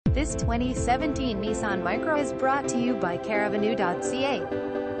This 2017 Nissan Micra is brought to you by CarAvenue.ca.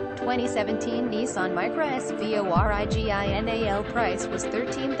 2017 Nissan Micra SVORIGINAL price was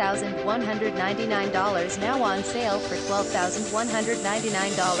 $13,199, now on sale for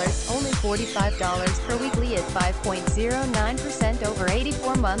 $12,199, only $45 per weekly at 5.09% over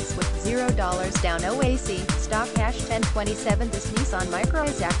 84 months with $0 down OAC, stock cash 1027. This Nissan Micra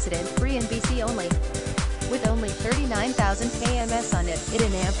is accident-free in BC only. With only 39,000 kms on it,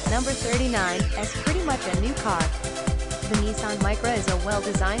 number 39, as pretty much a new car. The Nissan Micra is a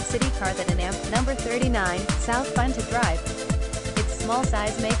well-designed city car that number 39, South fun to drive. Its small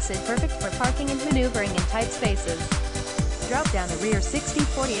size makes it perfect for parking and maneuvering in tight spaces. Drop down the rear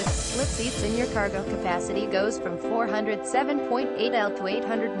 60/40 split seats and your cargo capacity goes from 407.8 L to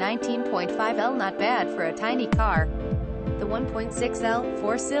 819.5 L. Not bad for a tiny car. The 1.6 L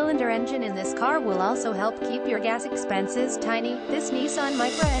four-cylinder engine in this car will also help keep your gas expenses tiny. This Nissan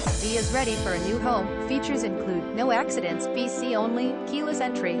Micra SV is ready for a new home. Features include no accidents, BC only, keyless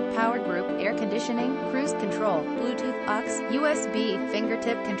entry, power group, air conditioning, cruise control, Bluetooth, AUX, USB,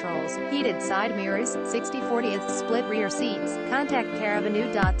 fingertip controls, heated side mirrors, 60/40 split rear seats. Contact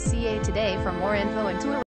CarAvenue.ca today for more info and tour.